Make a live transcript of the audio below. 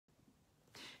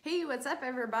Hey, what's up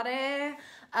everybody?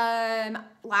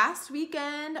 Last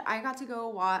weekend I got to go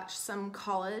watch some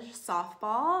college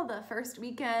softball, the first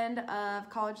weekend of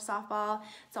college softball.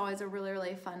 It's always a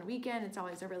really fun weekend. It's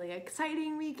always a really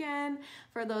exciting weekend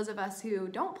for those of us who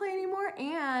don't play anymore,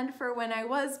 and for when I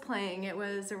was playing, it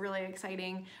was a really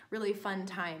exciting, really fun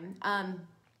time.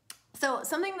 So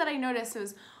something that I noticed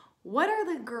was, what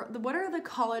are the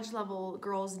college level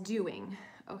girls doing?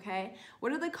 Okay,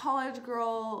 what are the college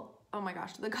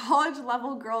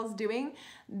level girls doing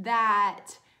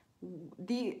that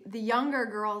the younger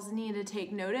girls need to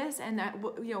take notice, and that,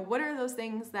 you know, what are those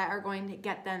things that are going to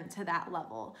get them to that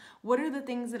level? What are the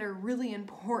things that are really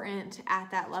important at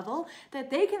that level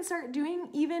that they can start doing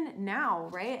even now,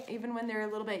 right? Even when they're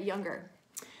a little bit younger.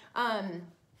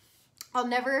 I'll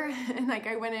never, like,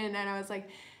 I went in and I was like,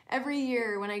 every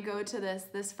year when I go to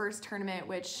this first tournament,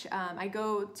 which I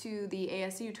go to the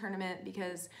ASU tournament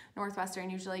because Northwestern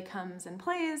usually comes and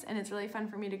plays, and it's really fun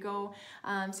for me to go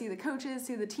see the coaches,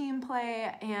 see the team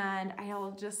play, and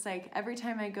I'll just, like, every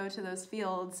time I go to those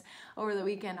fields over the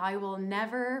weekend, I will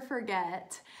never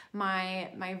forget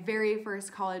my very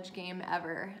first college game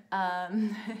ever.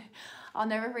 I'll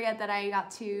never forget that I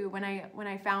got to, when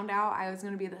I found out I was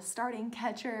going to be the starting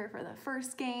catcher for the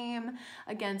first game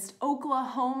against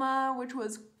Oklahoma, which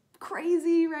was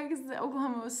crazy, right? Because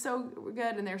Oklahoma was so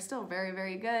good, and they're still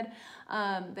very good.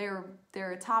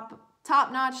 They're a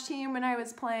top-notch team when I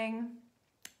was playing,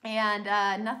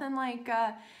 and nothing like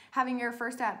having your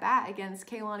first at bat against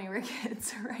Keilani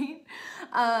Ricketts, right?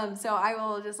 So I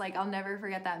will just, like, I'll never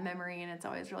forget that memory, and it's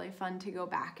always really fun to go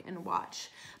back and watch.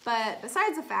 But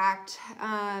besides the fact,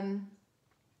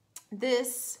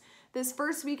 this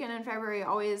first weekend in February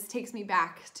always takes me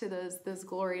back to those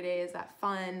glory days, that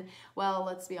fun. Well,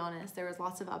 let's be honest, there was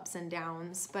lots of ups and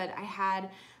downs, but I had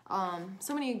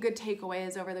so many good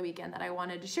takeaways over the weekend that I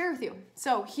wanted to share with you.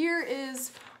 So here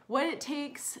is what it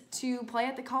takes to play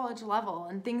at the college level,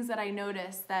 and things that I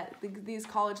noticed that these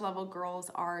college level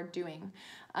girls are doing.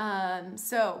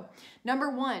 So number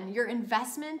one, your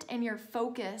investment and your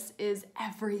focus is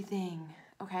everything,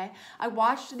 okay? I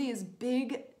watched these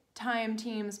big time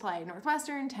teams play: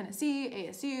 Northwestern, Tennessee,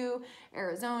 ASU,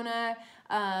 Arizona,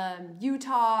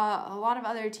 Utah, a lot of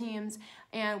other teams.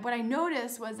 And what I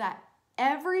noticed was that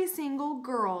every single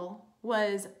girl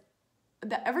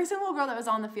that was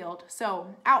on the field, so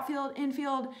outfield,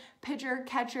 infield, pitcher,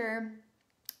 catcher,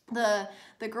 the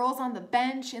girls on the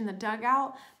bench, in the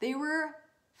dugout, they were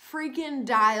freaking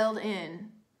dialed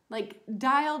in. Like,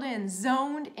 dialed in,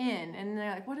 zoned in, and they're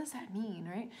like, what does that mean,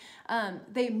 right?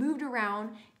 They moved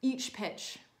around each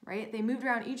pitch, right? They moved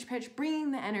around each pitch,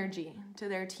 bringing the energy to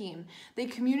their team. They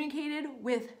communicated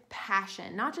with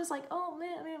passion, not just like, oh man,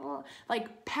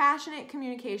 like passionate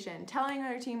communication, telling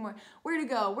their team where to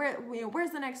go,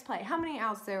 where's the next play, how many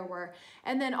outs there were,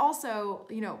 and then also,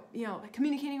 you know,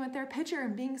 communicating with their pitcher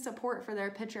and being support for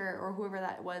their pitcher or whoever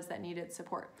that was that needed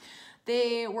support.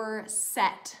 They were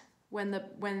set when it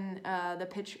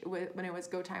was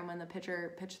go time, when the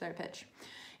pitcher pitched their pitch,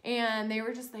 and they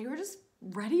were just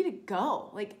ready to go,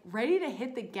 like ready to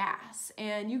hit the gas,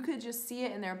 and you could just see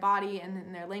it in their body and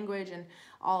in their language and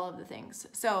all of the things.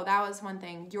 So that was one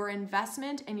thing. Your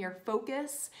investment and your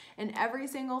focus in every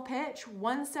single pitch,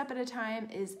 one step at a time,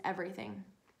 is everything.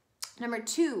 Number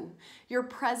two, your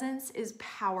presence is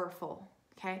powerful.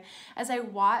 Okay, as I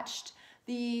watched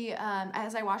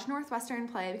Northwestern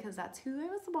play, because that's who I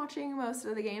was watching most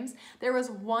of the games, there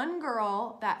was one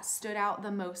girl that stood out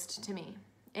the most to me,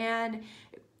 and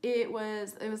it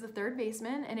was the third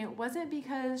baseman. And it wasn't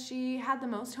because she had the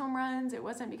most home runs, it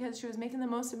wasn't because she was making the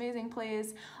most amazing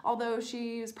plays, although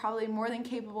she was probably more than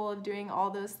capable of doing all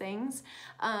those things.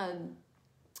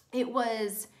 It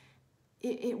wasn't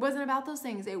about those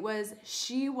things.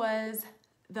 She was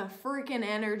the freaking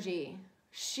energy.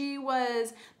 She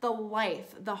was the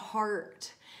life, the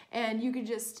heart, and you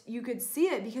could see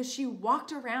it because she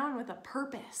walked around with a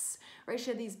purpose, right? She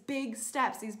had these big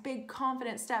steps, these big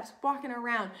confident steps, walking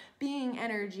around, being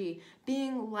energy,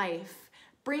 being life,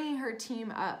 bringing her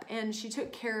team up, and she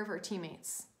took care of her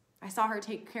teammates. I saw her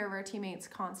take care of her teammates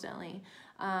constantly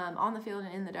on the field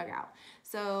and in the dugout.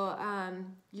 So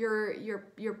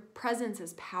your presence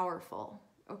is powerful.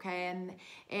 Okay,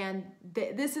 and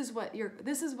this is what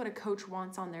a coach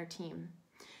wants on their team.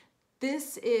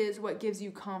 This is what gives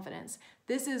you confidence.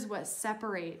 This is what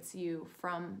separates you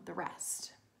from the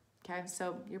rest. Okay,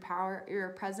 so your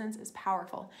presence is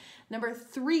powerful. Number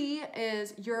three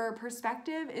is your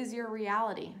perspective is your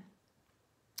reality.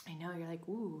 I know, you're like,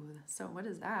 ooh, so what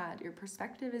is that? Your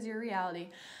perspective is your reality.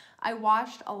 I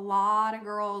watched a lot of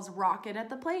girls rock it at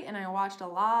the plate, and I watched a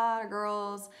lot of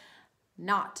girls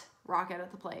not rocket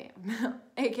at the plate,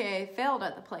 aka failed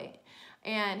at the plate.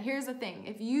 And here's the thing,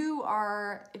 if you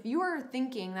are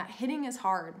thinking that hitting is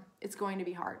hard, it's going to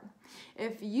be hard.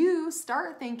 If you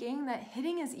start thinking that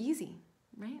hitting is easy,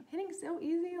 right? Hitting's so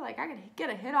easy, like I could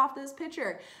get a hit off this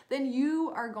pitcher, then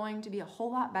you are going to be a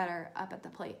whole lot better up at the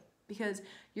plate, because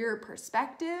your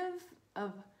perspective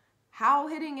of how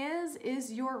hitting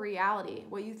is your reality.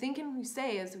 What you think and you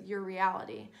say is your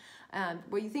reality.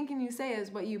 What you think and you say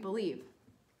is what you believe.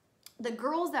 The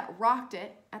girls that rocked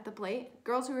it at the plate,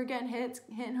 girls who were getting hits,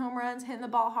 hitting home runs, hitting the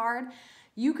ball hard,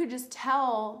 you could just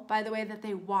tell by the way that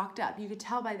they walked up. You could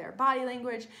tell by their body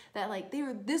language that like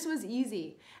this was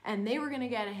easy, and they were gonna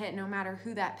get a hit no matter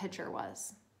who that pitcher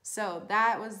was. So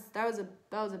that was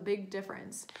a big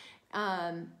difference.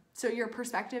 So your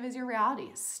perspective is your reality.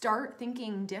 Start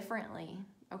thinking differently.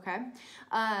 Okay,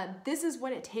 this is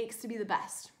what it takes to be the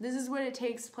best. This is what it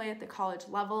takes to play at the college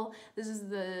level. This is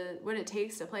what it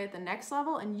takes to play at the next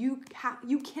level, and you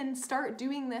can start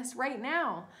doing this right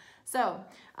now. So,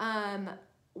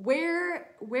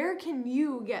 where can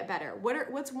you get better?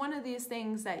 What's one of these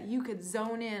things that you could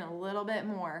zone in a little bit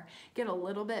more, get a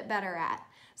little bit better at?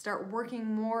 Start working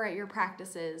more at your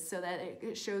practices so that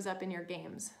it shows up in your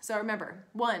games. So remember,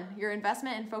 1, your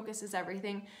investment and focus is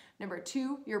everything. Number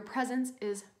 2, your presence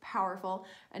is powerful.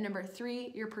 And number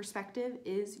 3, your perspective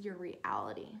is your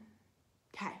reality.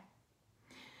 Okay.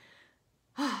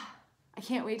 I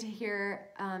can't wait to hear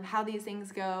how these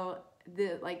things go.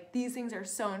 These things are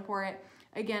so important.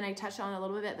 Again, I touched on it a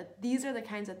little bit, but these are the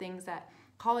kinds of things that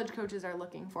college coaches are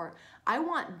looking for. I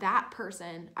want that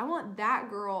person, I want that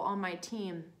girl on my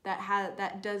team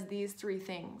that does these 3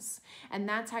 things. And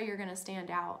that's how you're gonna stand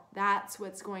out. That's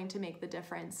what's going to make the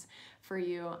difference for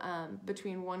you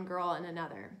between one girl and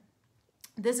another.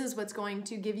 This is what's going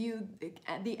to give you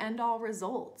the end-all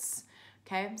results.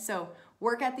 Okay, so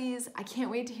work at these. I can't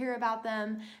wait to hear about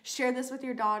them. Share this with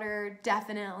your daughter,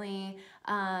 definitely.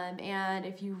 And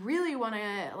if you really want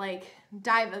to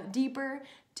dive deeper,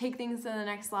 take things to the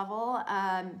next level,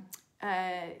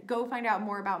 go find out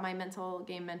more about my mental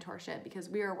game mentorship, because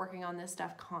we are working on this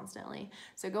stuff constantly.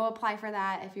 So go apply for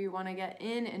that if you want to get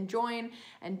in and join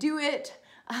and do it.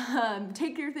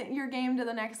 Take your game to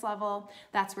the next level.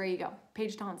 That's where you go.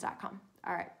 PaigeTallens.com.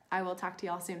 All right, I will talk to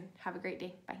y'all soon. Have a great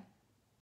day. Bye.